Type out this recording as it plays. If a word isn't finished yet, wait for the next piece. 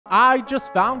I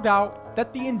just found out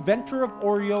that the inventor of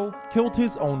Oreo killed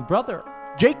his own brother.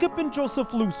 Jacob and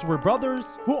Joseph Luce were brothers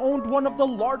who owned one of the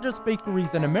largest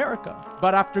bakeries in America.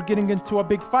 But after getting into a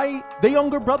big fight, the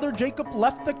younger brother Jacob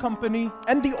left the company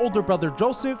and the older brother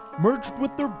Joseph merged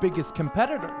with their biggest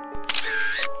competitor.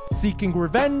 Seeking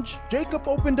revenge, Jacob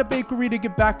opened a bakery to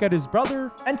get back at his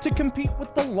brother and to compete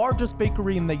with the largest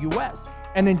bakery in the US.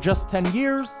 And in just 10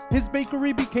 years, his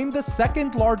bakery became the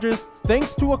second largest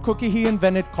thanks to a cookie he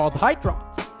invented called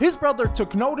Hydrox. His brother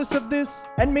took notice of this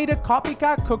and made a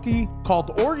copycat cookie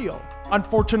called Oreo.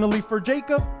 Unfortunately for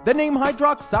Jacob, the name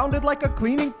Hydrox sounded like a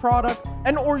cleaning product,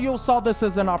 and Oreo saw this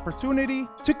as an opportunity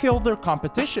to kill their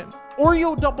competition.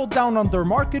 Oreo doubled down on their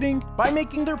marketing by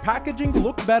making their packaging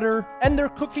look better and their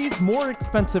cookies more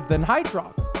expensive than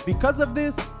Hydrox. Because of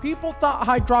this, people thought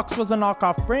Hydrox was a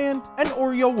knockoff brand and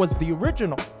Oreo was the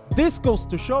original. This goes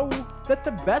to show that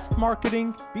the best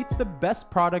marketing beats the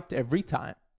best product every time.